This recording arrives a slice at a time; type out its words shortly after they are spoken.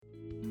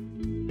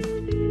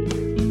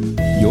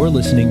You're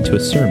listening to a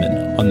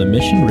sermon on the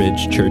Mission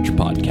Ridge Church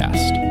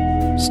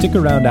podcast. Stick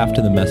around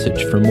after the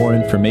message for more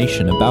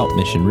information about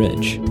Mission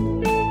Ridge.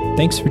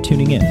 Thanks for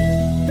tuning in.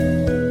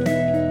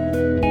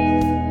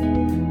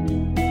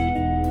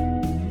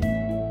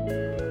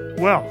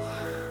 Well,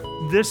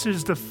 this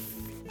is the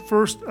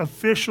first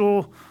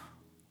official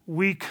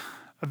week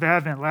of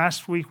Advent.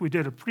 Last week we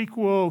did a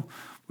prequel.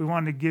 We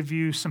wanted to give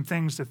you some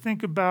things to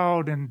think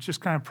about and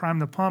just kind of prime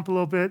the pump a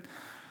little bit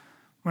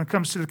when it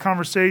comes to the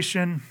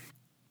conversation.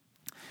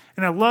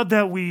 And I love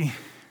that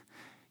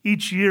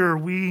each year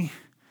we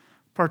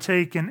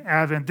partake in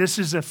Advent. This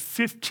is a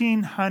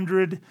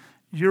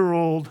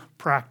 1,500-year-old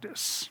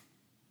practice.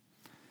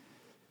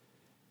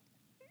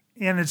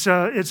 And it's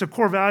a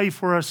core value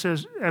for us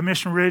at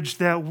Mission Ridge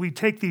that we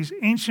take these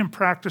ancient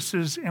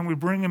practices and we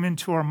bring them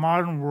into our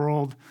modern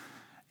world.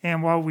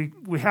 And while we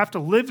have to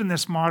live in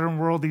this modern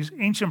world, these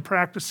ancient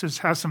practices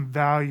have some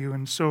value.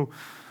 And so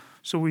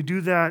we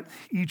do that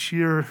each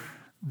year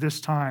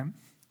this time.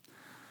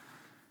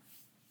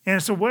 And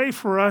it's a way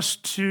for us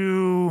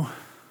to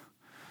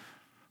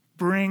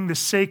bring the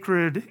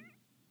sacred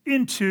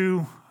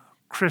into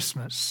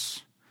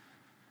Christmas.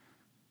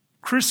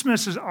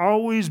 Christmas has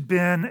always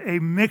been a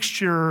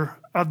mixture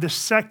of the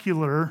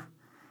secular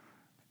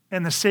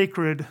and the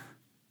sacred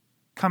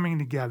coming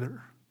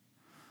together.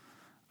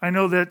 I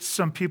know that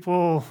some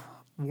people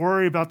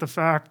worry about the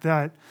fact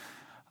that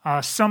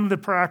some of the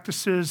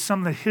practices,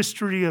 some of the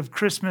history of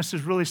Christmas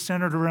is really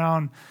centered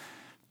around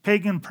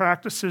pagan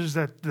practices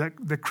that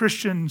the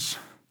Christians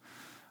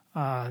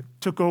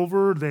took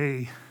over.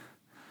 They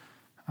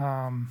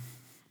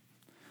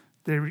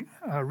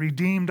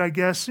redeemed, I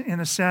guess, in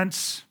a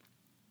sense.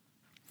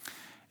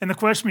 And the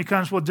question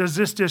becomes, well, does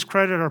this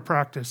discredit our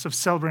practice of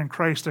celebrating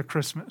Christ at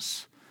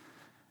Christmas?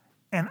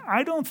 And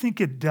I don't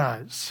think it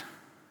does.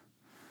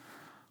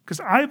 Because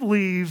I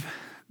believe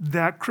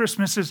that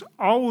Christmas has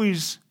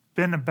always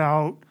been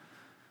about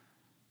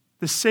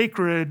the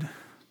sacred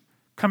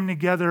coming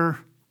together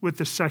with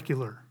the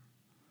secular.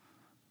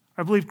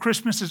 I believe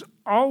Christmas has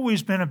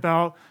always been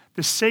about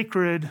the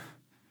sacred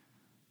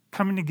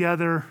coming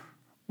together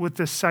with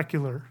the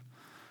secular.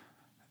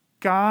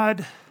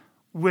 God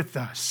with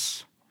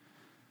us.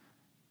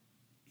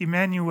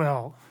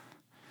 Emmanuel.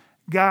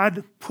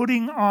 God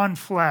putting on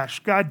flesh.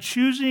 God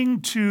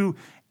choosing to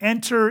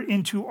enter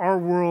into our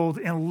world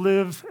and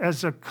live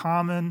as a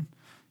common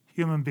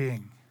human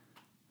being.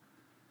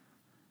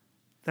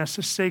 That's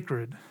the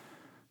sacred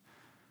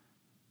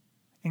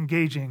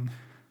engaging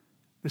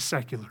the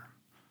secular.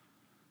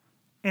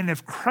 And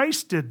if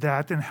Christ did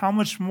that, then how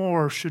much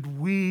more should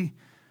we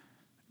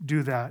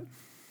do that?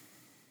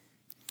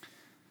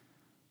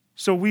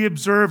 So we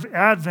observe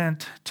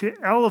Advent to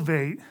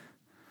elevate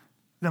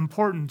the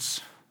importance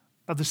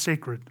of the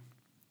sacred.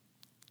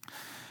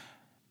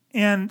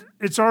 And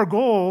it's our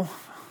goal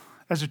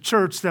as a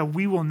church that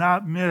we will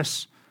not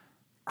miss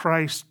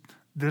Christ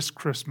this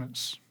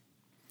Christmas.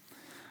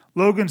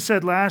 Logan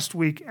said last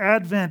week,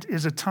 Advent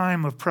is a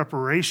time of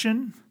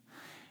preparation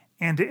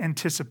and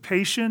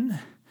anticipation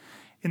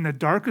in the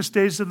darkest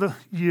days of the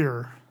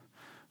year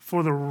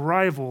for the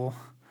arrival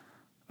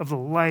of the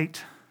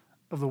light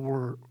of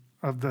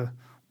the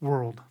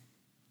world.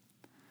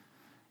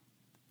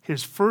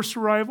 His first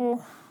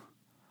arrival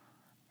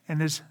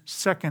and his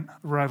second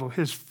arrival.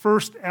 His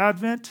first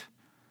advent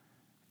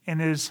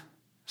and his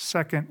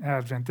second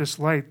advent. This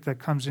light that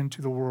comes into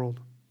the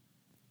world.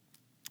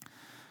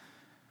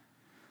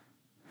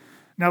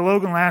 Now,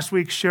 Logan last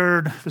week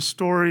shared the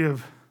story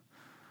of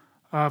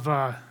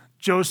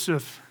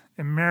Joseph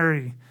and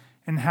Mary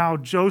and how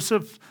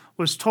Joseph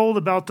was told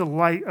about the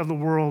light of the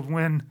world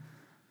when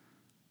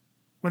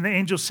the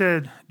angel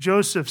said,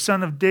 Joseph,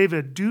 son of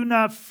David, do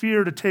not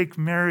fear to take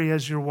Mary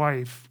as your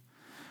wife,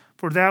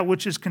 for that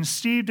which is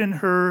conceived in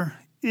her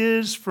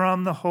is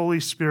from the Holy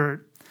Spirit.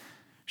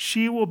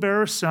 She will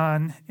bear a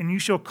son, and you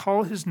shall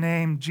call his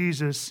name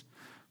Jesus,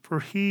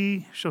 for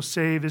he shall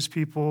save his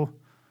people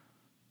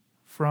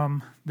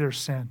from their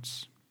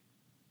sins.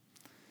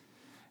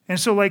 And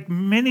so, like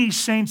many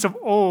saints of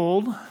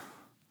old,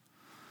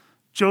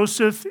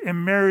 Joseph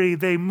and Mary,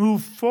 they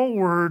move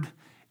forward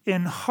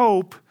in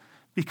hope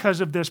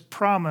because of this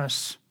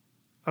promise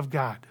of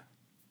God.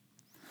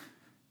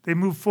 They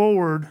move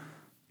forward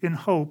in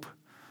hope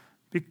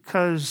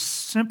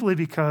simply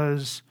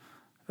because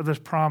of this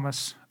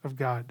promise of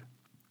God.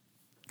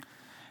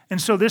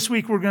 And so this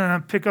week we're going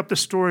to pick up the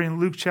story in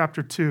Luke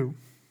chapter 2.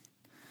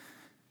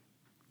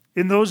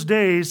 In those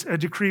days, a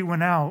decree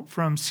went out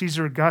from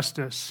Caesar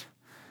Augustus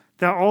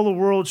that all the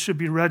world should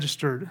be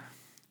registered.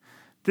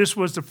 This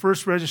was the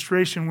first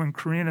registration when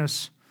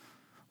Quirinius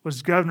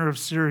was governor of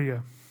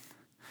Syria.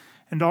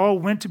 And all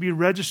went to be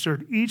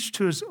registered, each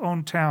to his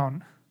own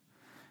town.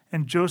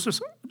 And Joseph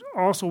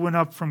also went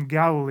up from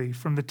Galilee,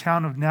 from the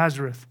town of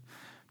Nazareth,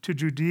 to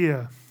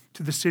Judea,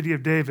 to the city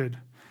of David,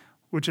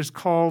 which is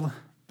called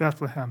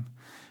Bethlehem,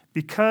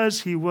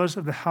 because he was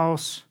of the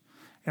house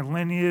and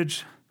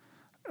lineage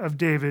of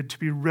David, to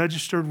be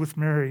registered with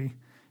Mary,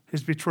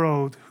 his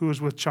betrothed, who was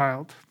with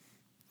child.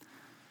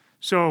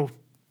 So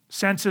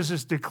census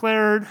is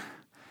declared,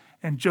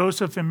 and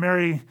Joseph and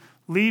Mary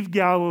leave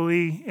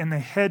Galilee and they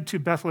head to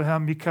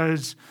Bethlehem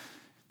because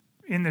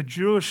in the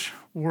Jewish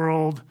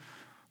world,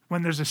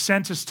 when there's a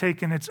census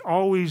taken, it's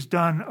always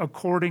done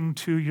according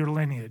to your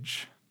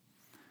lineage.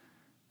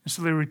 And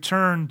so they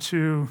return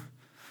to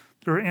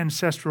their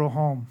ancestral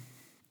home.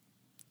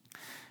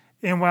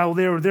 And while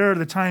they were there,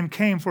 the time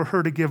came for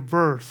her to give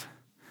birth.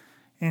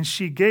 And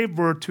she gave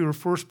birth to her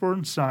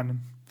firstborn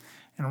son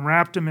and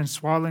wrapped him in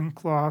swaddling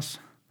cloths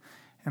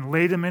and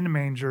laid him in a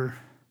manger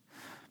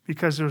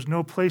because there was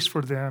no place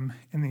for them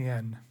in the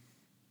inn.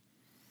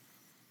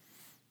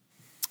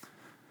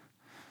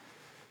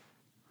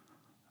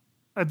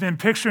 I've been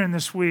picturing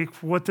this week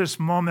what this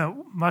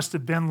moment must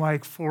have been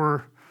like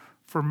for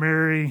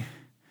Mary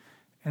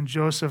and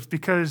Joseph,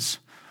 because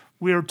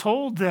we are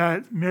told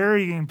that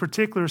Mary in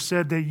particular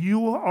said that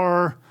you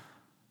are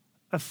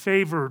a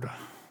favored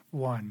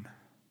one.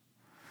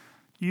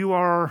 You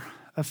are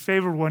a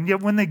favored one.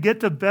 Yet when they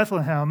get to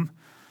Bethlehem,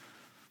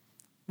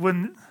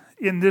 when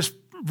in this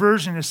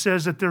version it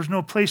says that there's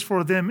no place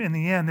for them in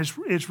the inn,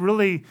 it's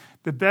really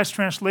the best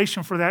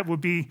translation for that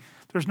would be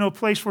there's no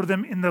place for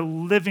them in the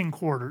living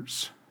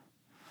quarters.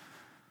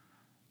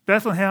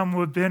 Bethlehem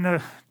would have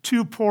been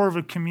too poor of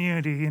a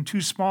community and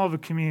too small of a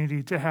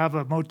community to have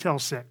a Motel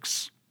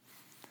 6.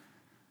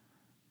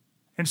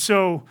 And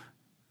so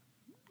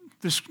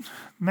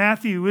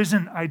Matthew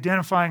isn't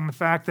identifying the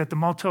fact that the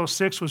Motel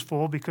 6 was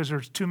full because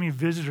there's too many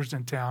visitors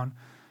in town,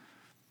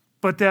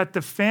 but that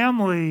the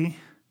family,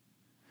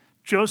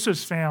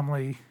 Joseph's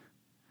family,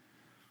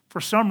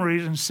 for some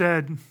reason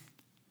said,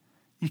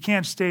 you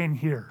can't stay in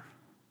here.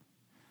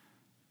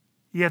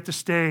 You have to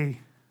stay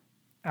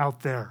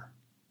out there.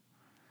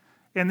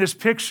 And this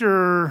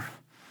picture,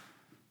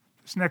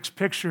 this next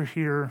picture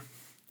here,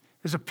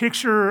 is a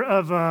picture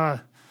of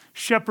a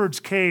shepherd's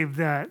cave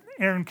that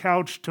Aaron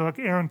Couch took.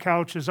 Aaron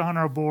Couch is on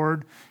our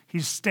board.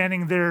 He's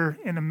standing there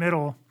in the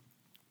middle.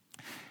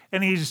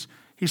 And he's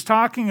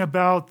talking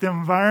about the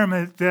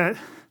environment that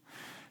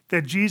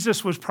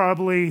Jesus was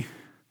probably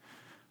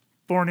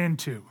born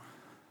into.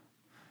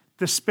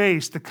 The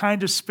space, the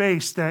kind of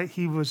space that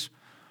he was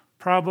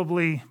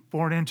probably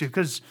born into.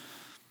 Because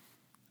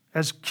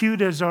as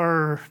cute as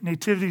our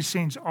nativity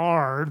scenes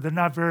are, they're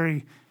not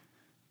very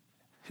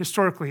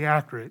historically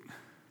accurate.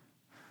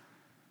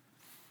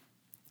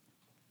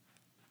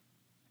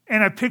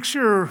 And I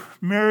picture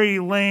Mary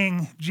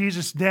laying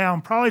Jesus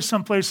down, probably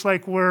someplace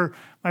like where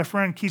my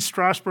friend Keith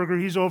Strasburger,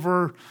 he's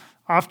over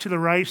off to the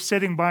right,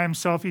 sitting by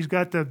himself. He's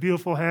got the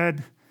beautiful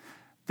head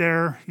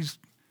there.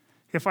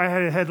 If I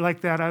had a head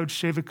like that, I would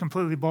shave it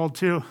completely bald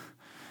too.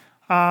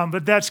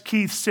 But that's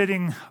Keith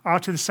sitting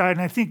off to the side.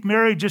 And I think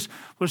Mary just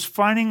was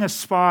finding a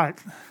spot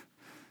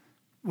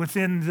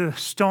within the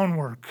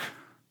stonework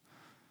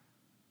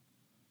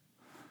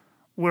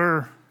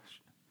where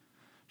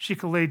she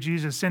could lay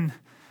Jesus.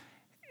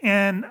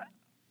 And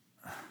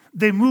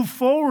they move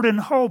forward in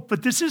hope,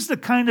 but this is the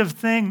kind of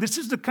thing, this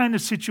is the kind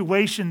of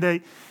situation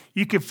that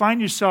you can find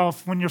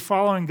yourself when you're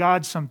following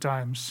God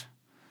sometimes,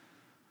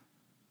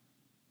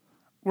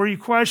 where you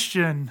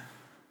question,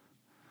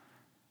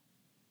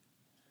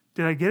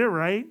 did I get it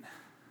right?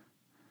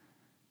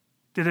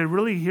 Did I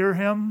really hear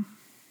him?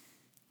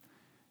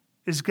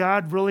 Is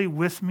God really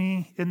with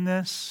me in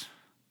this?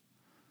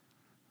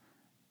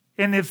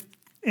 And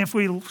if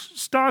we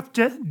stop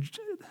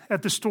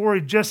at the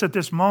story just at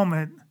this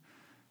moment,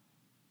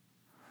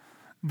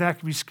 that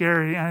could be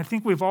scary. And I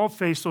think we've all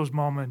faced those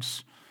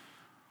moments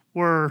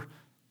where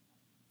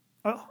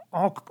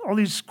all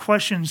these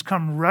questions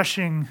come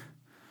rushing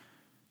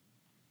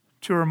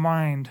to our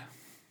mind.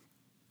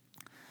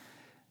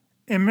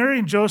 And Mary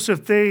and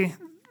Joseph, they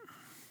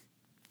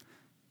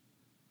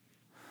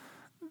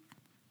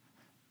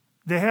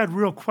had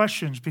real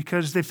questions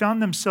because they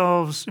found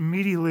themselves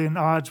immediately at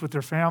odds with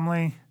their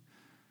family.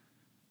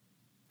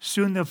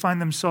 Soon they'll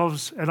find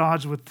themselves at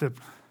odds with the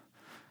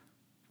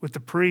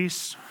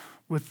priests,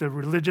 with the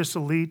religious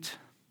elite.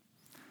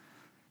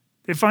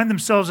 They find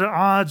themselves at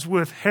odds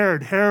with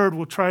Herod. Herod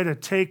will try to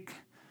take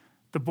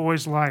the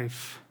boy's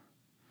life.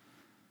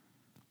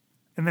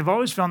 And they've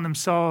always found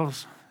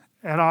themselves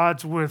at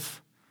odds with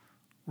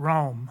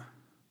Rome.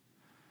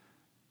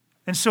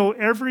 And so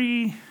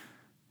every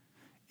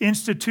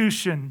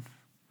institution,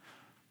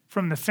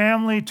 from the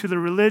family to the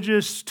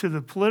religious to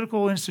the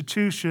political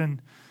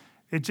institution,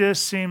 it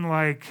just seemed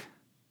like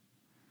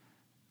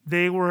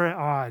they were at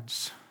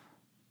odds.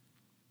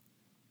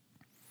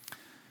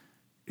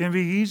 It'd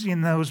be easy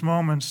in those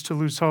moments to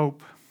lose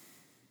hope.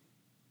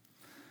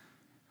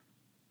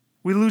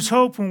 We lose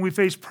hope when we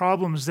face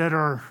problems that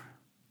are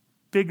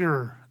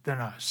bigger than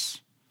us.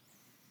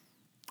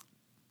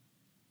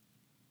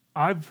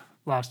 I've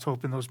lost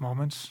hope in those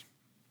moments.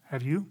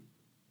 Have you?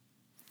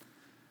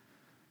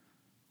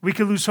 We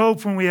can lose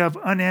hope when we have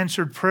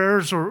unanswered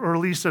prayers or at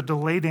least a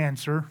delayed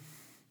answer.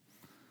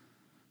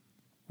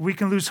 We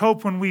can lose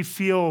hope when we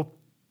feel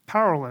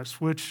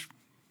powerless, which,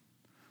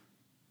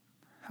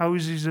 how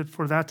easy is it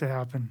for that to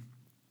happen?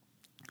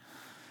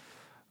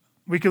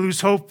 We can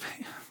lose hope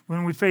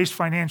when we face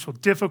financial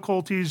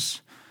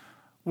difficulties,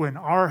 when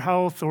our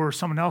health or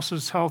someone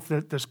else's health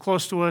that's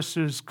close to us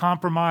is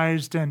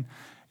compromised, and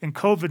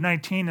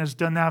COVID-19 has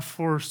done that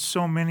for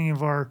so many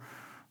of our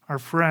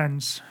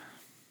friends.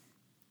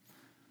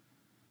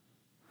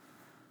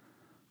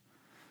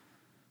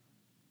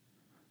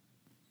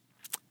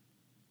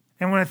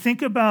 And when I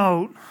think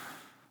about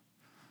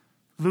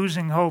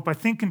losing hope, I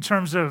think in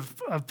terms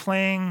of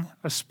playing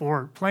a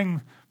sport.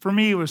 For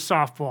me, it was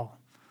softball.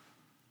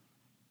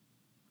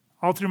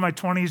 All through my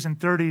 20s and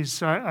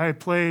 30s, I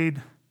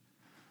played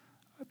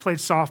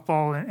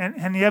softball.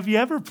 And have you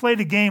ever played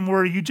a game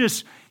where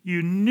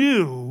you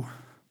knew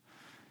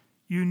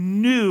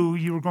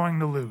you were going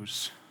to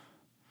lose?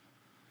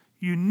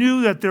 You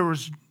knew that there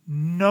was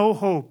no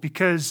hope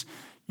because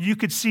you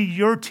could see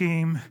your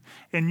team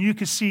and you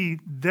could see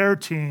their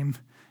team,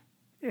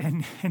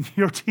 and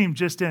your team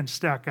just didn't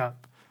stack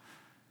up.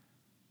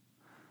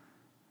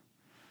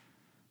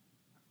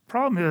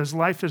 Problem is,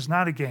 life is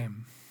not a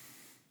game.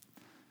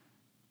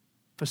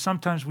 But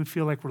sometimes we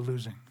feel like we're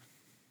losing.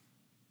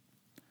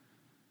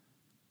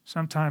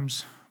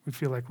 Sometimes we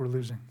feel like we're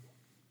losing.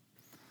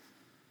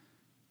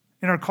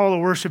 In our call to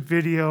worship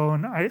video,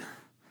 and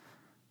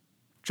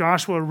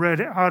Joshua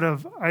read out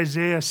of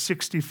Isaiah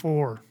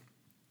 64.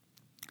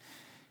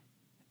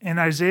 And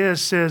Isaiah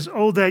says,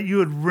 "Oh, that you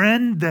would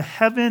rend the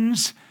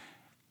heavens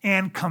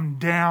and come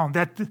down,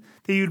 that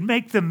you'd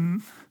make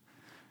the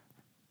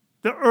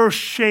earth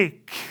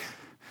shake,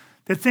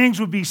 that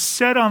things would be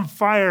set on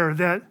fire,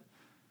 that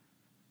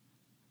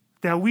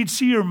we'd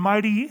see your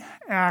mighty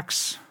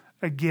acts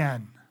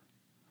again."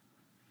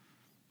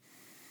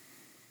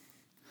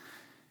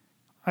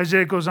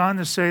 Isaiah goes on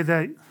to say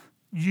that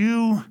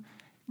you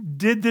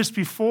did this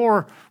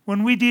before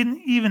when we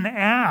didn't even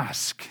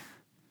ask.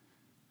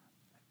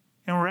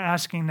 And we're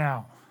asking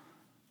now.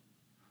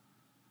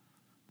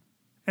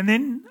 And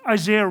then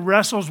Isaiah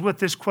wrestles with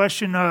this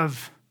question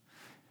of,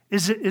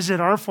 is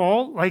it our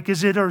fault? Like,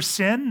 is it our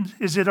sin?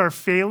 Is it our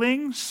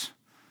failings?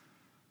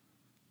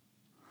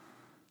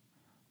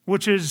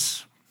 Which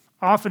is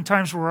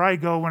oftentimes where I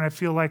go when I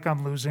feel like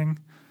I'm losing.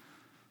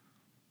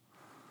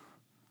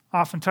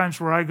 Oftentimes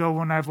where I go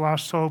when I've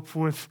lost hope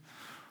with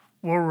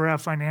where we're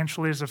at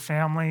financially as a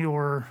family,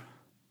 or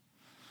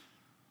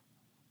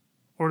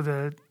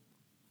the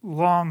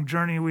long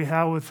journey we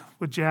have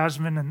with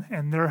Jasmine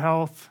and their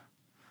health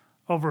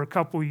over a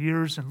couple of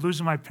years, and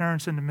losing my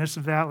parents in the midst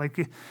of that.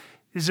 Like,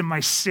 is it my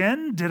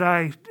sin?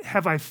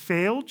 Have I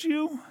failed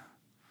you?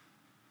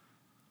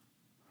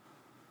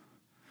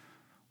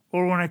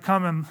 Or when I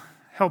come and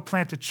help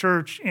plant a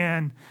church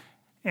and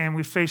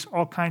we face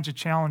all kinds of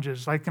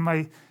challenges. Like, am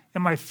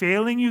I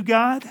failing you,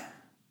 God?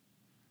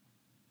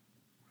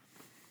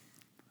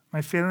 Am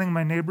I failing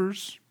my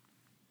neighbors?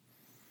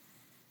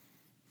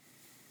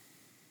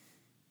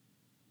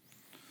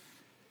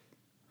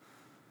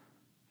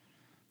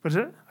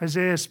 But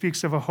Isaiah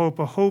speaks of a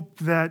hope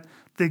that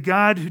the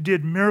God who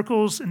did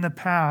miracles in the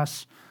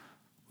past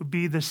would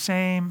be the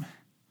same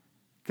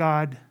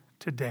God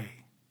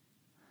today.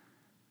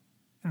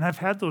 And I've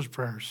had those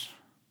prayers.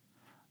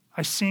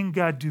 I've seen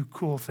God do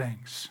cool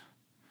things.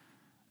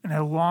 And I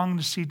long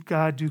to see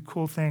God do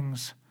cool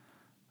things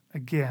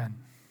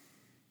again.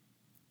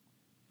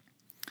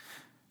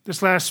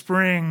 This last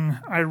spring,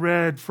 I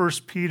read 1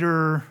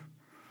 Peter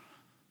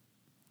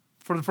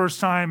for the first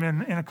time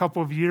in a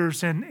couple of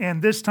years.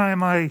 And this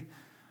time I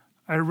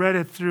read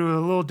it through a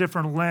little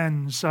different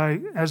lens.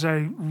 As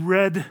I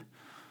read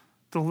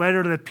the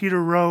letter that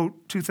Peter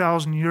wrote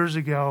 2,000 years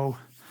ago,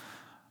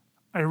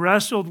 I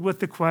wrestled with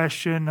the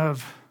question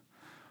of,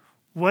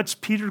 what's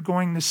Peter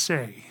going to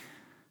say?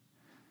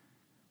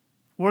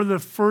 What are the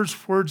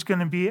first words going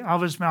to be out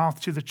of his mouth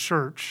to the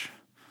church?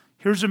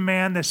 Here's a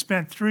man that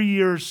spent 3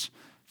 years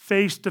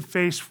face to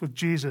face with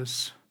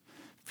Jesus.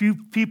 Few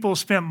people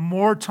spent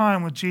more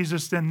time with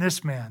Jesus than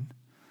this man.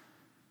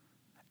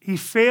 He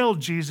failed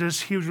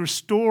Jesus. He was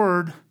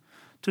restored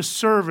to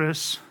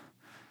service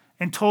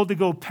and told to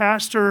go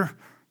pastor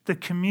the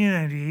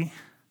community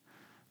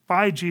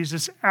by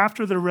Jesus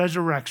after the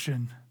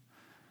resurrection.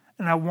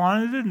 And I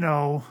wanted to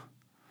know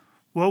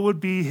what would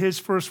be his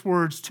first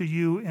words to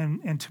you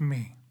and to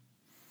me.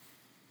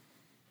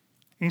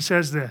 He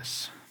says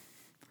this: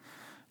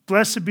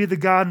 "Blessed be the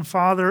God and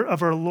Father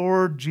of our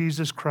Lord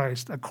Jesus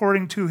Christ.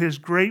 According to his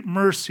great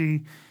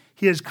mercy,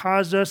 he has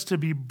caused us to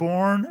be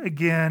born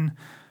again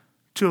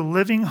to a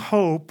living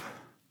hope."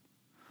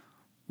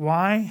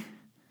 Why?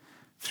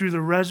 Through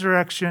the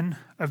resurrection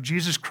of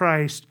Jesus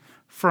Christ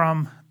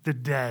from the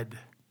dead.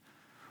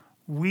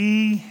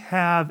 We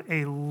have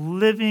a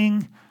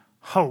living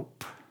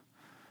hope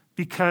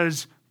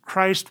because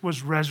Christ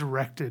was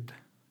resurrected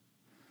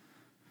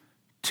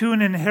to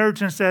an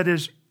inheritance that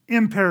is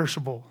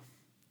imperishable,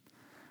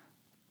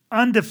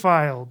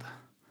 undefiled,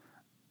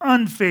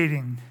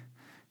 unfading,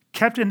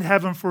 kept in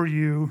heaven for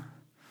you,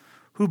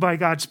 who by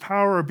God's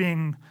power are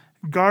being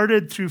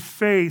guarded through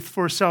faith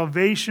for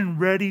salvation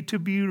ready to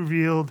be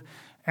revealed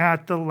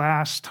at the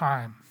last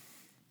time.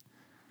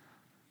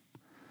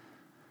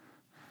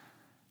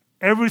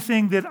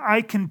 everything that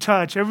I can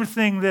touch,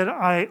 everything that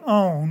I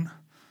own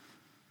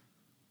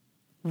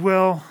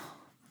will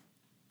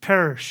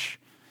perish.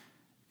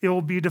 It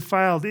will be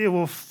defiled. It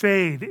will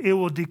fade. It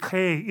will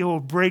decay. It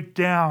will break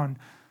down.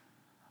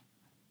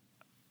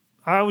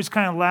 I always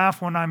kind of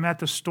laugh when I'm at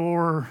the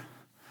store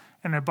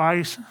and I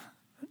buy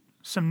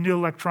some new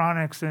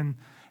electronics and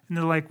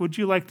they're like, would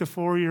you like the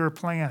 4-year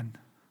plan?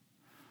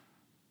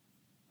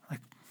 Like,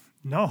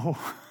 no.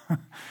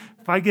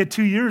 If I get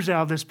 2 years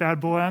out of this bad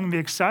boy, I'm going to be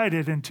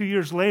excited. And 2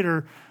 years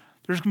later,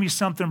 there's going to be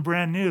something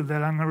brand new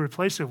that I'm going to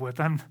replace it with.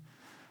 I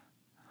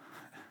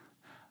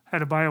had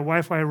to buy a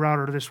Wi-Fi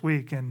router this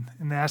week, and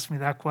they asked me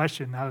that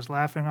question. I was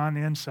laughing on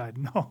the inside.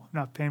 No, I'm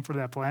not paying for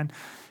that plan.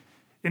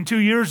 In 2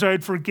 years,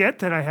 I'd forget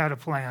that I had a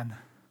plan.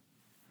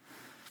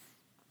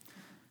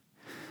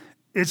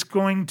 It's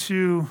going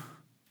to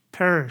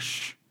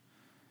perish.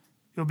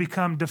 It'll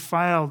become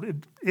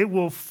defiled. It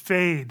will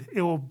fade.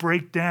 It will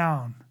break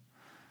down.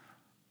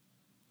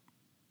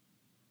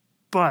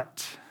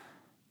 But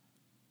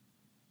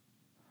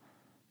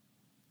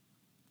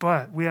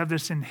we have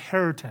this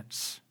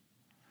inheritance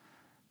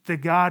that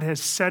God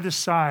has set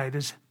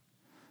aside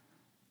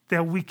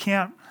that we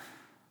can't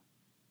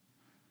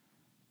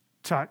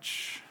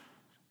touch,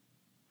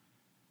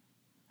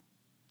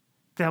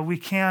 that we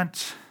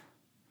can't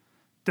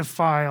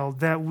defile,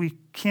 that we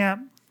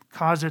can't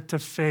cause it to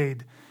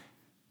fade.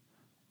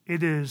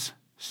 It is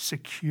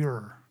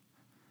secure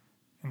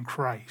in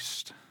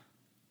Christ.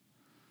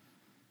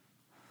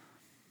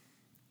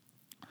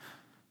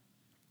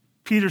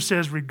 Peter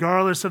says,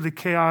 regardless of the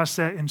chaos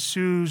that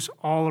ensues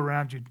all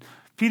around you.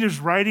 Peter's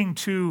writing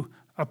to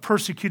a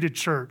persecuted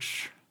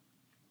church.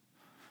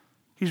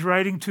 He's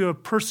writing to a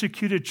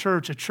persecuted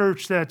church, a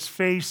church that's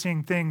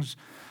facing things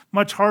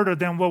much harder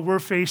than what we're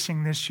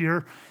facing this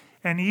year.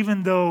 And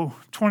even though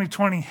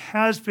 2020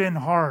 has been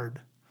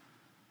hard,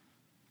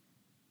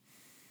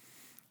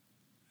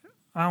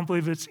 I don't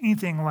believe it's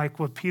anything like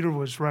what Peter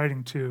was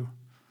writing to.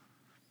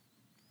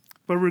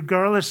 But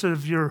regardless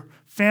of your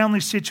family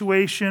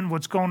situation,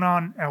 what's going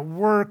on at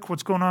work,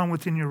 what's going on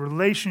within your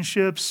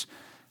relationships,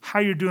 how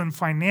you're doing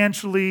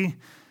financially,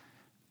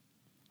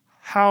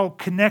 how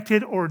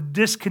connected or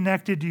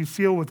disconnected you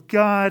feel with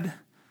God,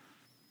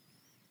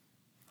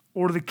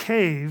 or the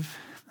cave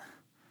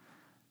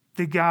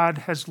that God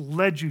has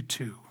led you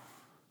to.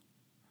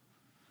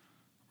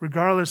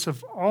 Regardless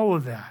of all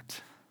of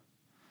that,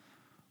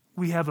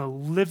 we have a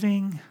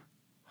living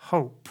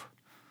hope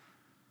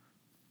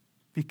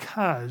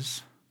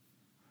because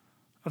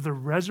of the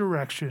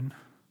resurrection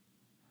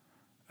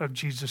of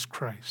Jesus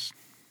Christ.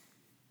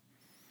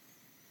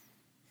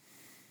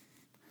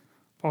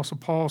 Apostle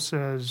Paul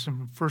says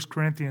in 1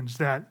 Corinthians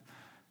that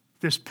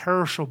this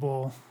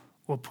perishable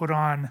will put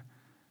on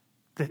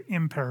the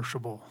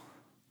imperishable.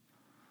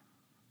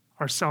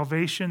 Our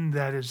salvation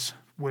that is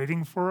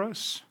waiting for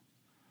us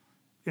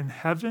in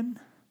heaven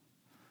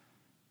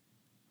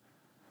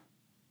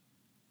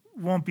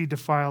won't be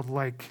defiled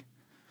like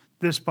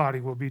this body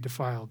will be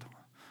defiled.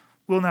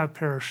 Will not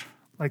perish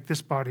like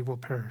this body will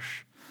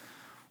perish.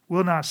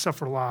 Will not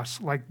suffer loss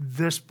like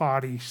this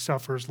body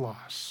suffers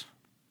loss.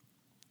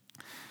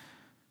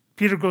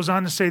 Peter goes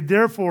on to say,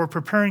 therefore,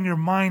 preparing your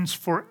minds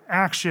for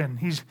action.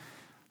 He's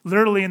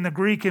literally in the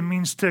Greek, it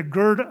means to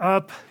gird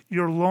up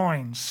your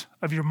loins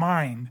of your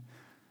mind.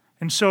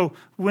 And so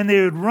when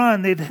they would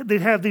run,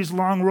 they'd have these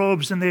long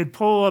robes and they'd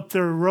pull up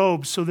their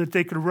robes so that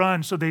they could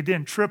run so they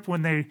didn't trip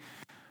when they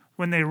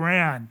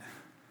ran.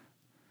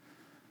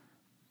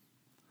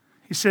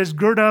 He says,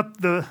 gird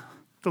up the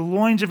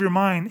loins of your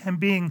mind, and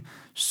being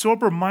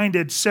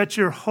sober-minded, set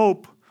your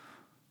hope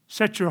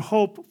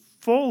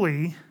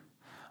fully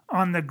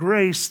on the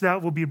grace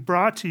that will be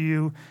brought to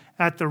you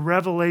at the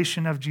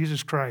revelation of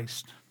Jesus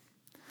Christ.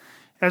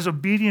 As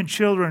obedient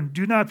children,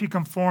 do not be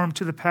conformed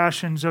to the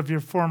passions of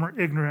your former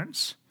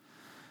ignorance,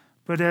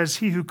 but as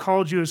he who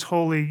called you is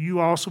holy,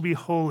 you also be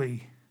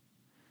holy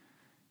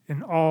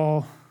in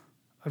all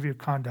of your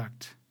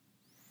conduct.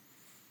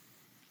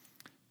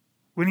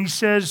 When he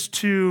says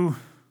to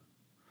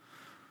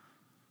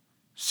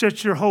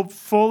set your hope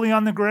fully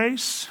on the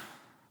grace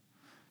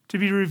to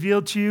be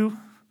revealed to you,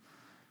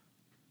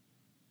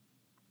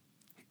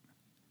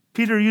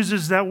 Peter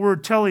uses that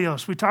word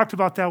teleos. We talked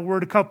about that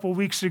word a couple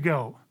weeks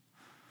ago.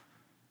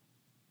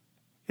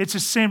 It's the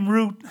same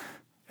root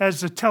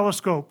as the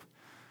telescope.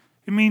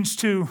 It means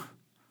to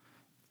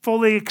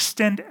fully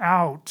extend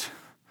out,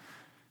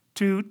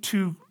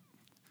 to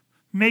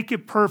make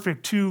it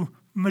perfect, to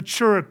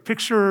mature it.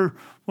 Picture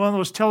one of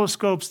those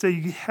telescopes that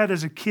you had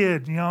as a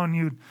kid, and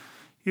you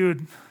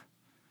would,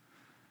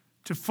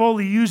 to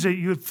fully use it,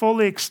 you would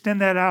fully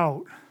extend that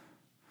out.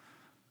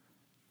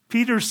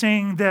 Peter's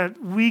saying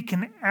that we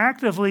can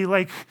actively,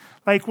 like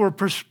we're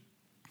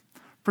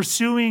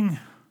pursuing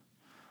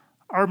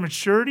our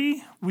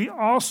maturity, we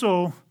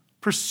also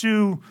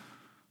pursue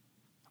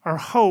our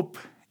hope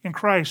in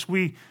Christ.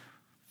 We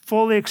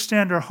fully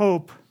extend our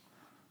hope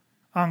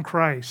on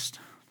Christ.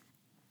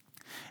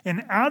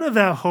 And out of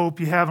that hope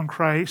you have in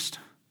Christ,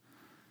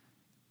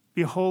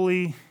 be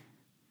holy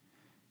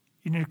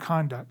in your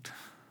conduct.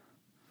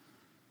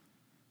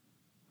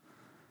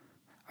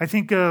 I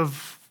think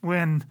of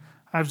when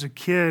I was a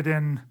kid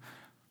and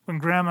when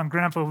Grandma and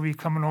Grandpa would be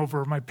coming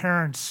over, my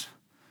parents,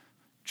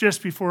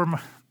 just before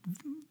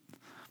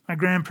my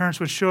grandparents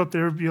would show up,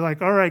 they would be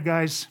like, all right,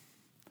 guys,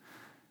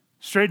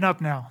 straighten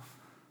up now.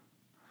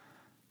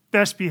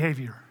 Best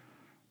behavior.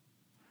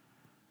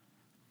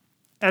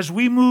 As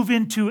we move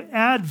into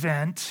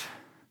Advent,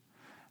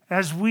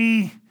 as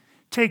we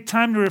take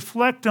time to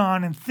reflect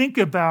on and think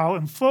about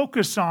and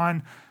focus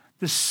on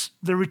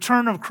the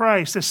return of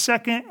Christ, the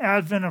second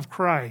advent of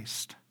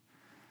Christ,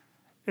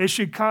 it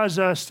should cause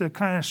us to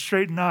kind of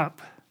straighten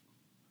up.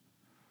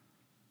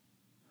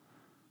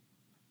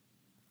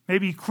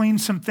 Maybe clean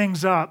some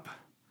things up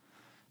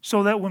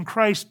so that when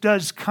Christ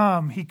does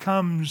come, he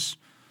comes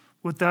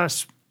with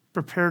us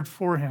prepared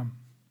for him.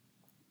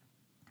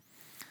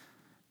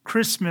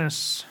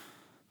 Christmas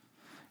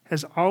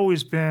has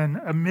always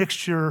been a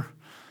mixture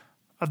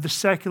of the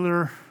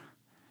secular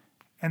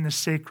and the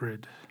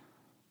sacred.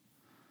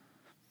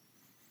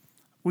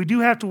 We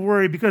do have to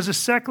worry because the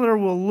secular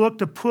will look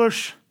to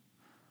push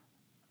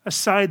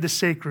aside the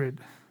sacred.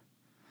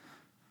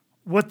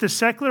 What the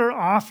secular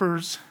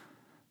offers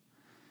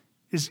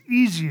is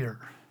easier.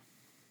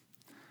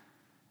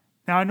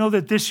 Now, I know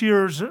that this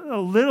year is a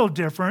little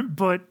different,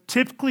 but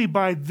typically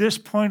by this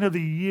point of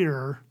the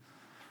year,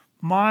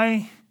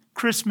 my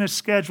Christmas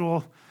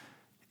schedule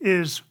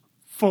is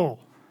full.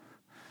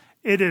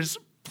 It is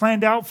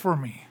planned out for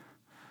me.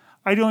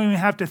 I don't even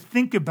have to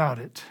think about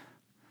it.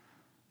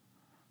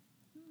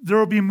 There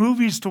will be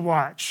movies to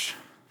watch.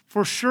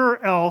 For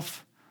sure,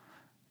 Elf,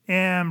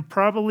 and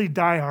probably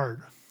Die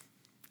Hard,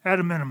 at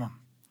a minimum.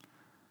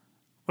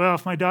 Well,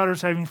 if my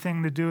daughter's having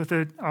anything to do with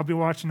it, I'll be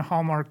watching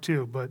Hallmark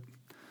too, but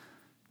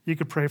you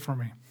could pray for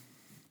me.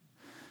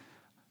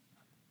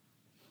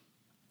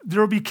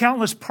 There will be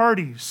countless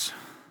parties.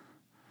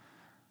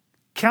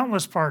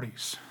 Countless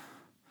parties.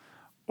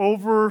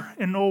 Over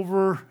and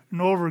over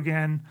and over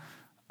again,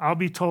 I'll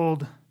be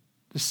told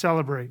to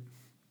celebrate.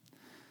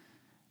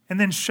 And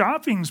then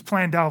shopping's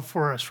planned out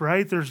for us,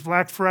 right? There's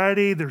Black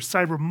Friday, there's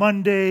Cyber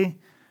Monday.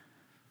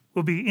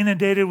 We'll be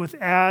inundated with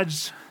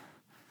ads.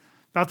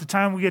 About the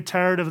time we get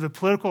tired of the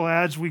political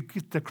ads, we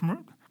get the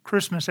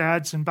Christmas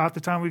ads, and about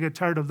the time we get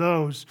tired of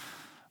those,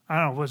 I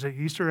don't know, was it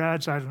Easter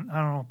ads? I don't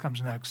know what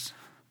comes next.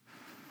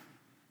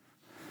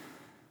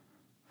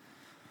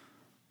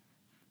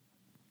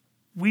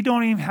 We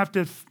don't even have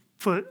to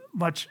put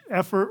much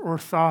effort or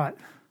thought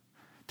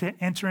to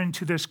enter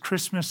into this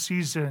Christmas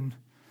season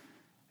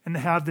and to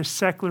have the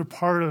secular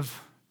part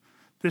of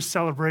this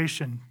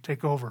celebration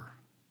take over.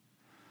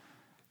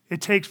 It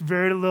takes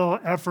very little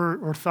effort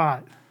or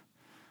thought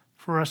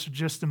for us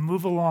to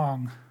move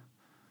along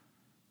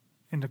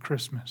into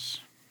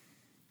Christmas.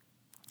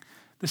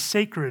 The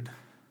sacred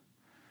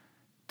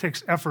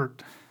takes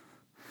effort.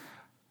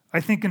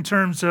 I think in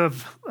terms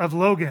of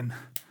Logan,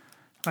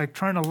 like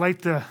trying to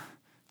light the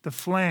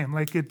flame,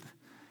 like it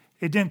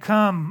didn't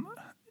come,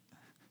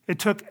 it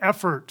took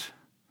effort.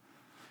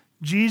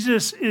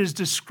 Jesus is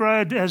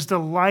described as the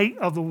light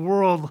of the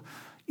world.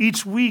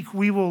 Each week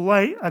we will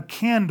light a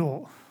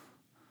candle.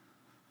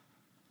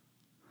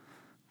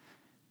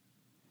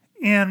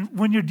 And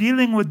when you're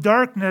dealing with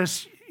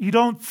darkness, you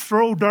don't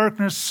throw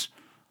darkness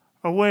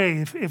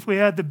away. If we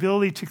had the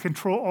ability to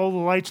control all the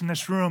lights in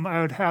this room,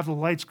 I would have the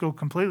lights go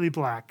completely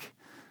black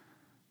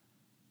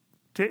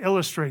to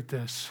illustrate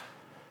this.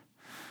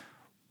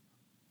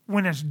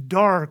 When it's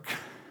dark,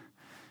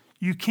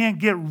 you can't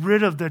get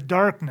rid of the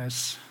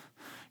darkness.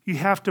 You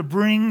have to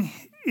bring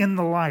in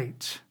the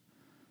light.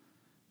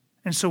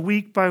 And so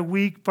week by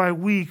week by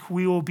week,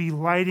 we will be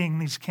lighting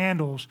these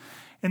candles.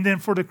 And then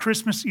for the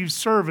Christmas Eve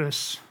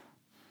service,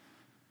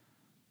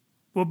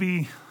 we'll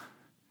be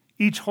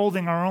each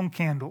holding our own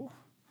candle.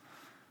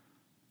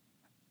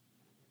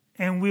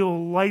 And we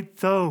will light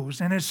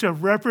those. And it's a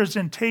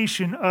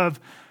representation of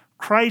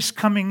Christ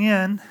coming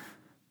in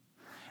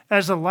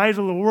as the light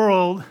of the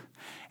world,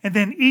 and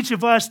then each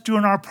of us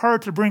doing our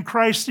part to bring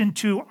Christ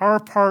into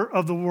our part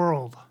of the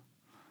world.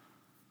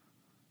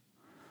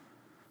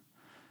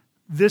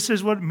 This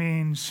is what it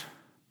means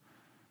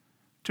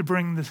to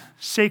bring the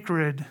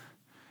sacred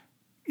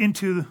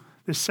into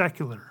the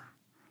secular.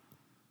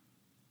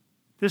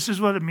 This is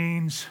what it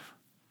means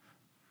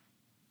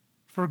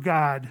for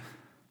God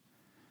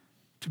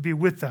to be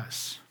with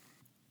us.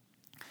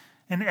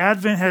 And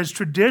Advent has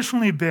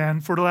traditionally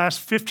been, for the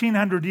last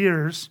 1,500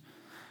 years,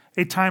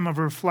 a time of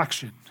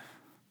reflection.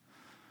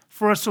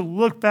 For us to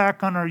look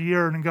back on our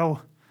year and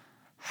go,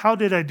 how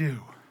did I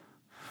do?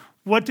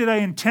 What did I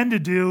intend to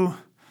do?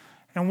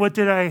 And what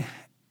did I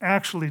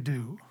actually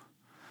do?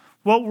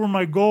 What were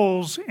my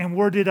goals and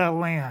where did I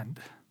land?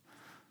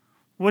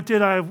 What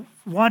did I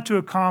want to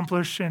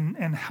accomplish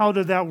and how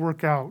did that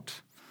work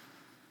out?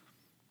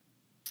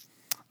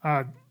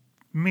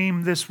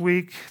 Meme this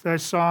week that I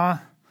saw.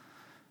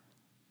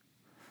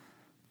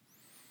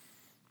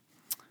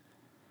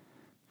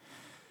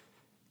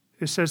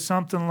 It says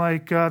something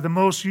like the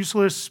most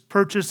useless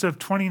purchase of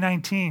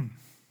 2019.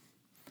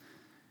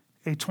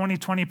 a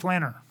 2020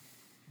 planner.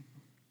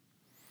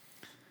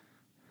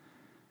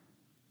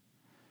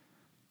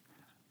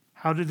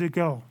 How did it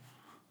go?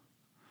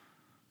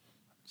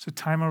 It's a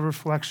time of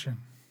reflection.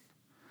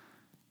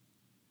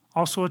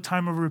 Also a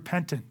time of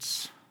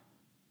repentance.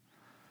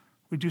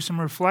 We do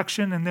some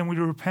reflection and then we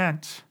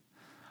repent.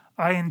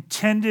 I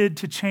intended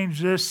to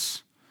change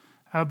this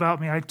about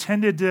me. I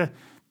tended to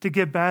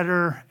get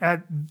better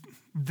at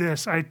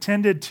this. I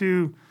tended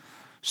to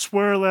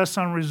swear less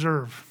on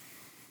reserve.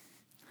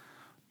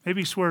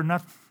 Maybe swear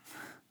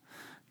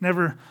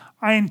never.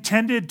 I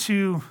intended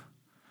to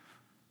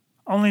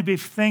only be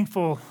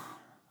thankful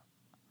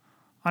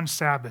on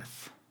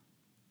Sabbath.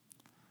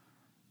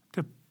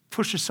 To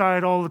push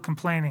aside all the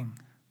complaining.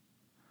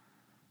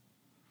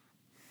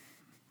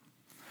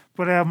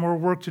 But I have more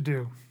work to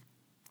do.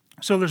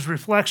 So there's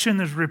reflection,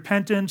 there's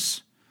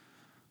repentance,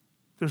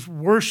 there's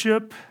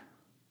worship,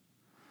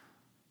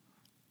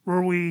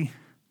 where we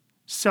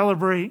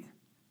celebrate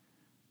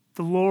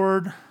the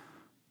Lord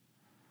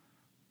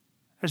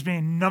as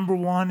being number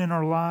one in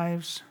our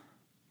lives,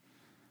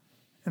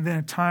 and then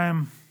a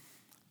time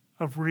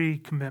of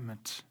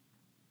recommitment.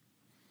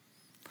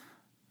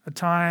 A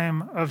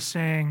time of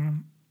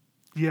saying,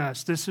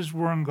 yes, this is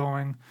where I'm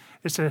going.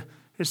 It's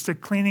the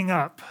cleaning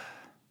up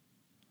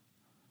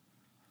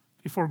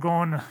before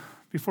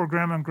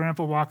Grandma and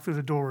Grandpa walk through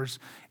the doors.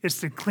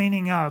 It's the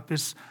cleaning up.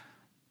 It's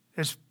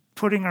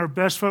putting our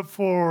best foot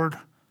forward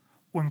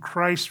when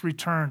Christ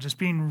returns. It's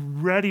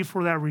being ready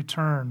for that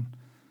return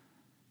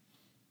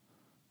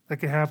that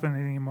could happen at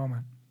any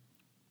moment.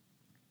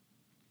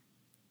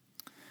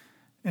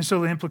 And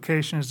so the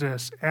implication is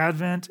this: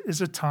 Advent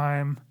is a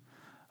time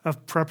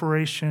of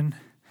preparation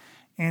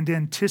and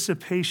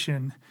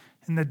anticipation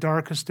in the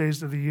darkest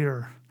days of the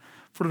year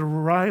for the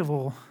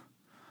arrival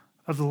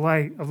of the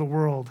light of the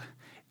world.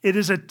 It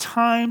is a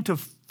time to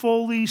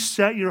fully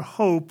set your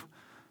hope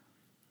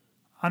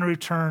on the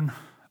return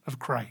of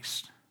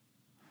Christ.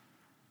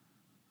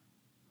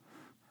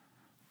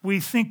 We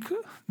think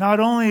not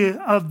only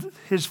of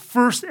his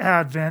first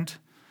advent,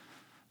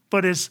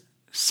 but his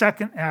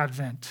second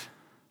advent,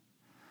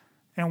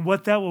 and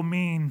what that will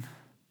mean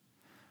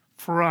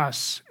for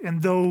us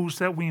and those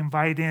that we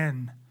invite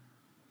in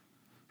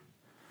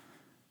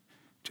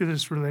to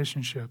this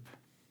relationship.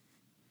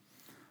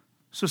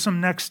 So some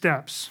next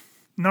steps.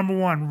 Number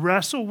one,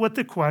 wrestle with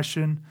the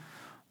question,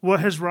 what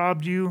has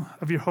robbed you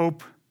of your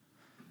hope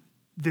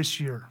this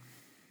year?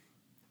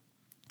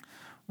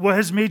 What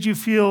has made you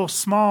feel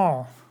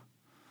small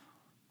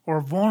or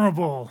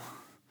vulnerable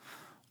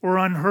or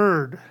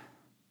unheard?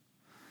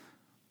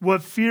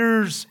 What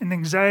fears and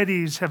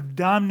anxieties have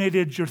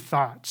dominated your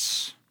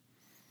thoughts?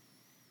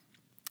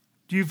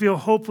 Do you feel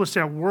hopeless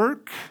at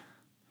work?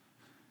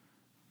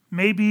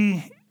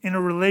 Maybe in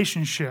a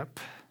relationship?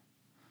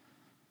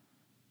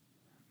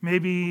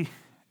 Maybe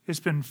it's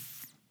been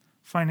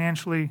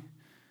financially,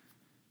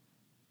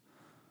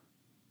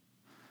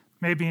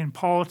 maybe in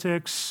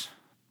politics.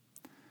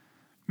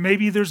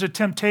 Maybe there's a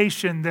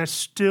temptation that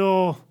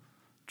still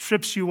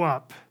trips you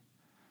up,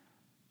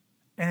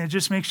 and it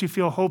just makes you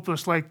feel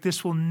hopeless, like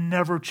this will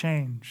never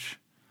change.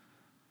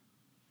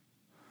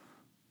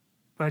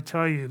 But I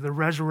tell you, the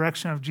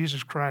resurrection of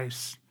Jesus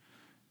Christ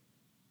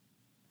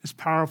is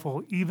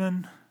powerful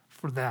even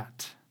for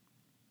that.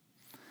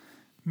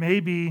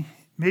 Maybe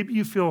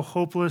you feel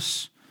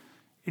hopeless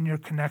in your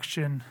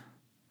connection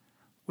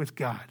with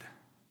God.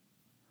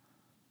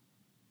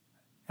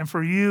 And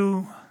for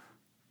you,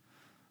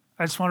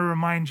 I just want to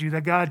remind you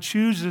that God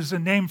chooses a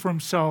name for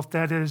himself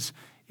that is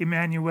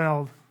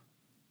Emmanuel,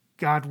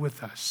 God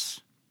with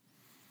us.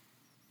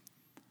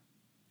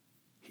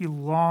 He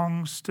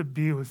longs to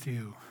be with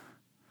you.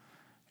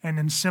 And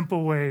in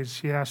simple ways,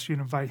 he asks you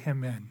to invite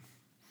him in.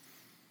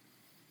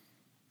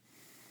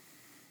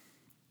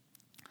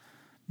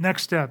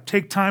 Next step,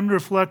 take time to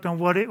reflect on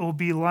what it will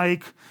be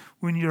like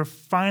when you're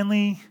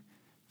finally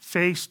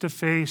face to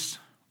face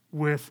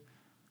with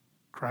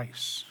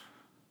Christ.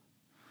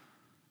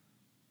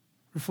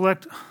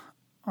 Reflect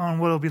on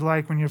what it'll be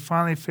like when you're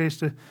finally face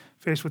to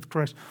face with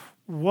Christ.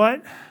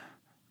 What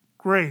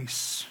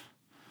grace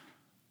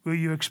will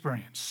you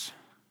experience?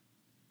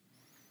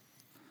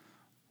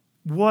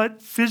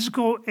 What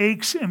physical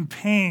aches and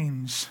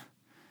pains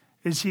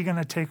is he going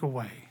to take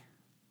away?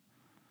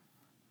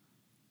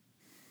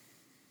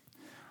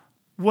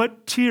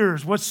 What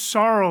tears, what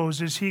sorrows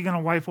is he going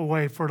to wipe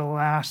away for the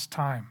last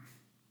time?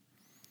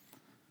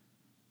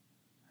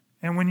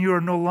 And when you are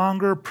no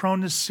longer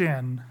prone to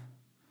sin,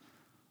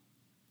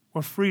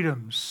 what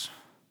freedoms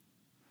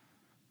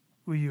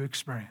will you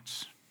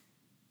experience?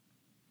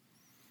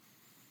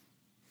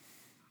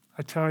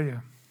 I tell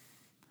you,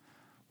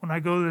 when I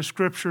go to the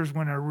scriptures,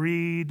 when I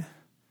read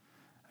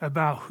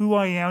about who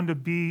I am to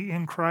be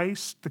in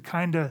Christ, the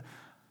kind of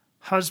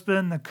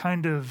husband, the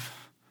kind of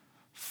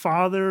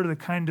father, the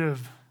kind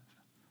of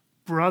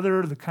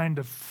brother, the kind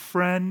of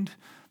friend,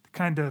 the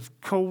kind of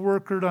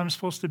co-worker that I'm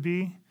supposed to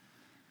be,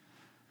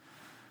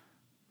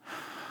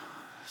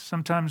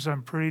 sometimes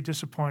I'm pretty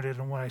disappointed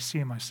in what I see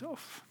in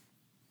myself.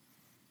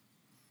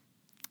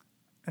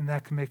 and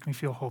that can make me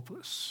feel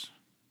hopeless.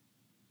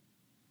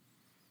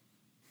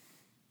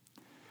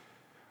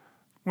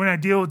 When I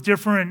deal with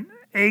different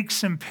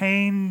aches and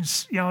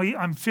pains,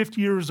 I'm 50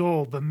 years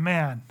old, but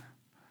man,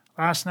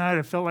 last night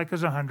I felt like I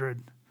was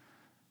 100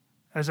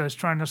 as I was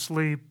trying to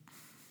sleep.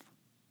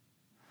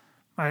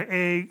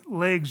 My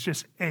legs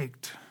just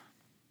ached.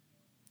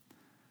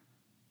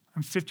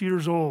 I'm 50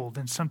 years old,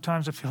 and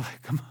sometimes I feel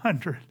like I'm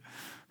 100. You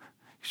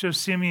should have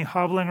seen me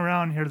hobbling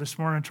around here this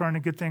morning trying to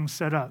get things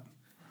set up.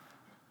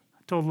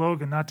 I told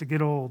Logan not to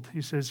get old.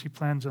 He says he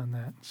plans on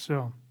that.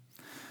 So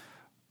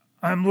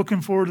I'm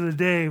looking forward to the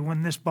day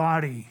when this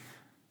body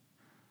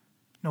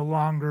no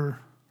longer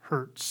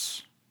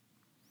hurts.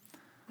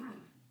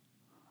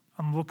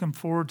 I'm looking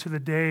forward to the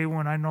day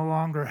when I no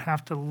longer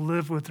have to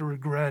live with the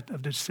regret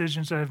of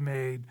decisions I've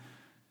made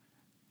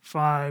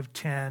 5,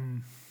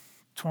 10,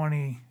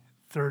 20,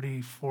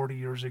 30, 40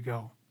 years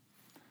ago.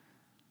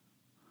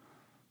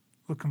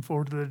 Looking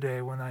forward to the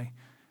day when I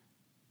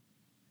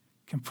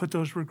can put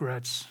those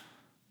regrets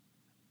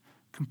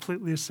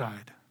completely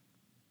aside.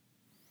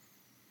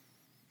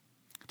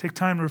 Take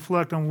time to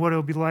reflect on what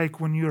it'll be like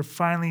when you are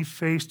finally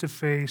face to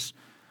face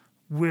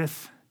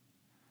with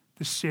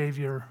the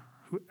Savior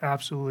who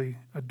absolutely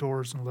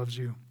adores and loves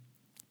you.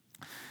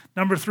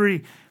 Number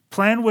 3,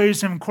 plan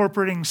ways of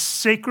incorporating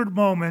sacred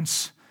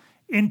moments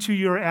into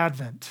your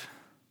Advent.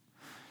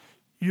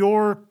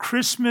 Your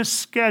Christmas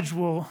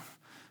schedule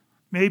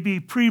may be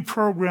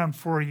pre-programmed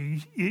for you.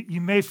 You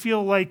may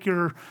feel like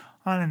you're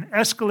on an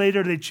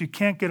escalator that you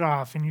can't get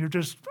off and you're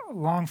just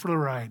along for the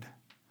ride.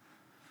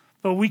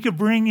 But we could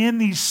bring in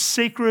these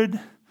sacred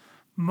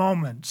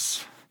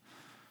moments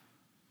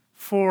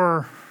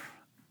for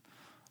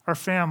our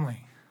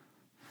family,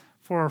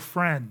 for our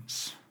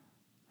friends.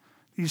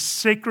 These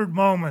sacred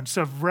moments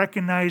of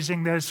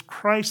recognizing that it's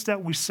Christ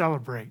that we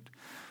celebrate,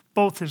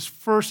 both his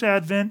first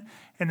advent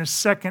and his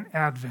second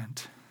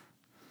advent.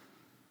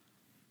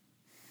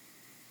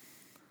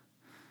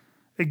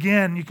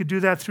 Again, you could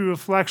do that through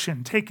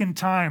reflection, taking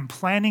time,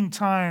 planning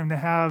time to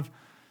have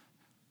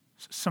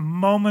some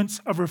moments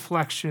of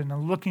reflection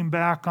and looking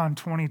back on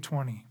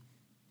 2020.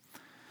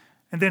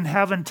 And then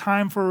having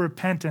time for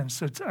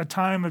repentance, a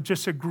time of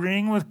just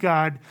agreeing with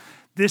God,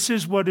 this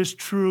is what is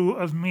true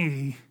of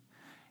me,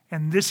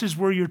 and this is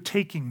where you're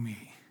taking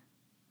me.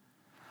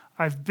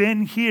 I've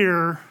been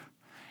here,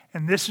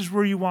 and this is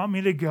where you want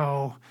me to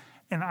go,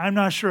 and I'm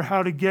not sure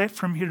how to get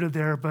from here to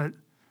there, but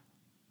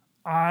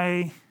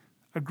I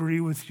agree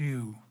with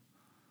you.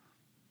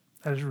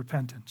 That is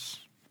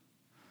repentance.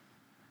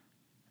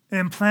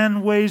 And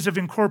plan ways of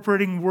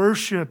incorporating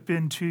worship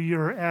into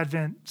your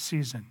Advent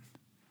season.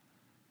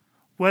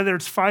 Whether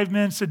it's 5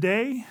 minutes a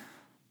day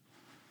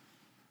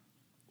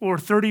or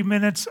 30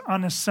 minutes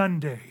on a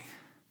Sunday.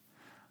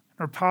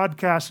 Our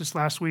podcast this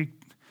last week,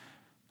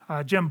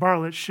 Jen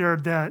Bartlett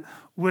shared that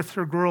with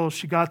her girls,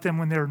 she got them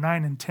when they were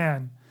 9 and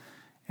 10.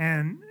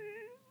 And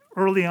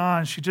early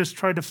on, she just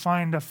tried to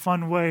find a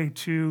fun way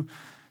to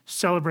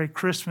celebrate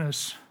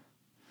Christmas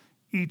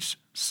each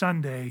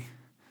Sunday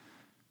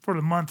for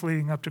the month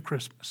leading up to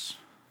Christmas.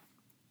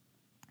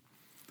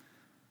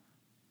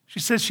 She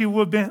said she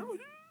wished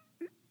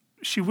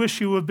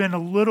she would have been a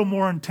little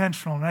more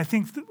intentional. And I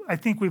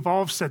think we've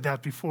all said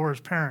that before as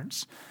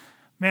parents.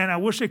 Man, I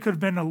wish I could have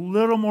been a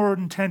little more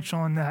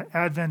intentional in that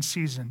Advent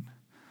season.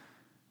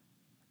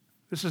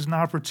 This is an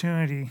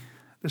opportunity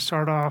to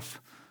start off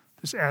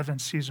this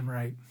Advent season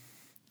right.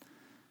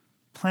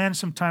 Plan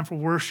some time for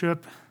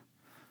worship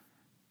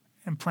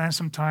and plan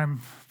some time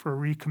for a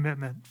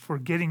recommitment, for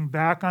getting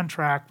back on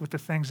track with the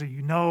things that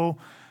you know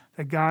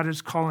that God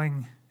is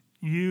calling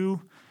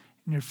you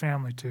and your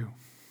family to.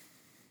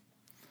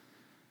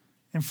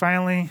 And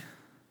finally,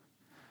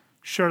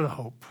 share the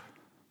hope.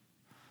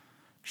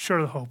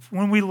 Share the hope.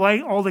 When we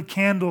light all the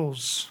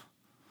candles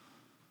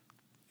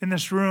in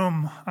this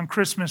room on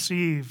Christmas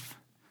Eve,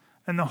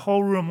 and the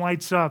whole room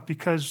lights up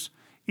because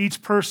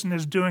each person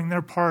is doing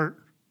their part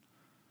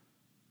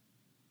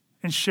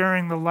in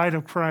sharing the light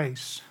of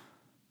Christ,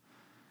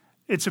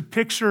 it's a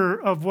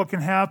picture of what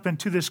can happen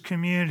to this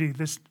community,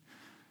 this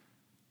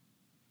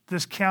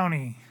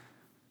county,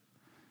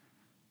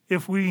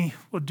 if we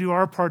will do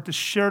our part to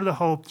share the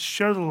hope,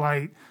 share the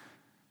light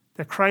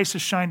that Christ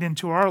has shined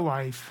into our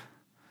life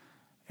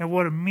and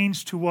what it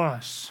means to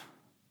us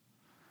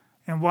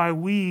and why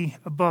we,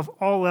 above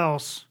all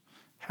else,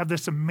 have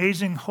this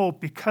amazing hope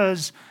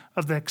because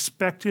of the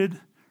expected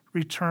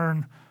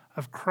return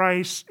of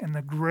Christ and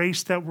the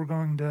grace that we're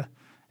going to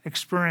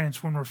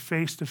experience when we're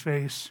face to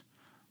face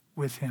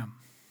with him.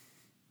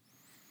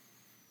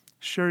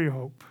 Share your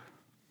hope.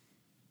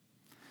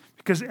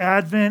 Because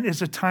Advent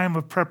is a time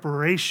of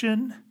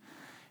preparation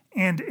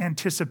and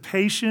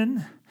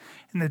anticipation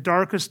in the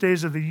darkest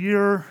days of the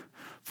year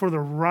for the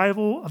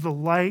arrival of the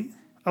light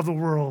of the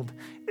world.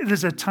 It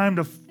is a time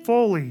to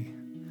fully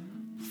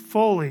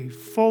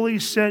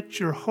set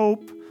your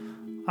hope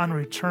on the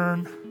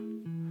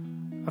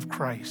return of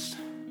Christ.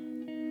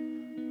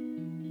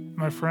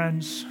 My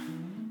friends,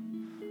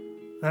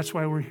 that's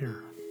why we're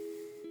here.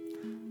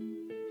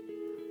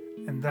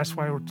 And And that's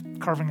why we're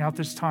carving out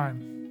this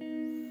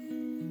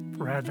time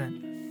for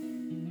Advent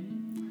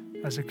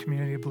as a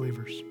community of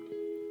believers.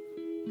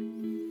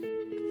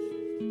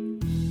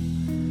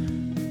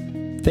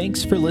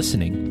 Thanks for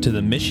listening to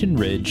the Mission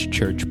Ridge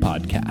Church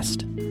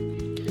Podcast.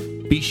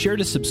 Be sure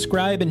to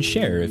subscribe and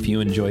share if you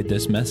enjoyed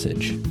this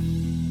message.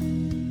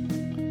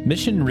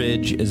 Mission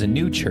Ridge is a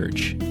new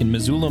church in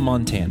Missoula,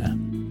 Montana.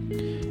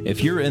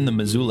 If you're in the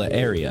Missoula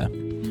area,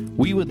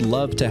 we would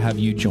love to have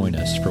you join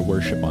us for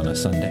worship on a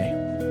Sunday.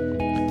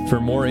 For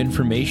more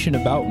information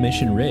about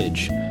Mission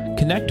Ridge,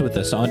 connect with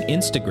us on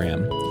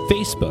Instagram,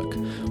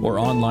 Facebook, or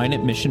online at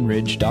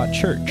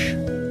missionridge.church.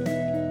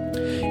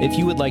 If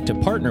you would like to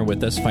partner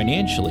with us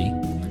financially,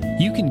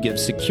 you can give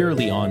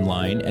securely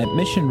online at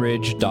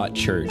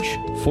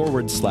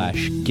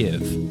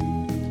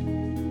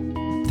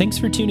missionridge.church/give. Thanks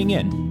for tuning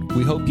in.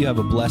 We hope you have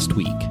a blessed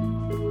week.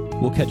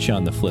 We'll catch you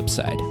on the flip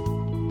side.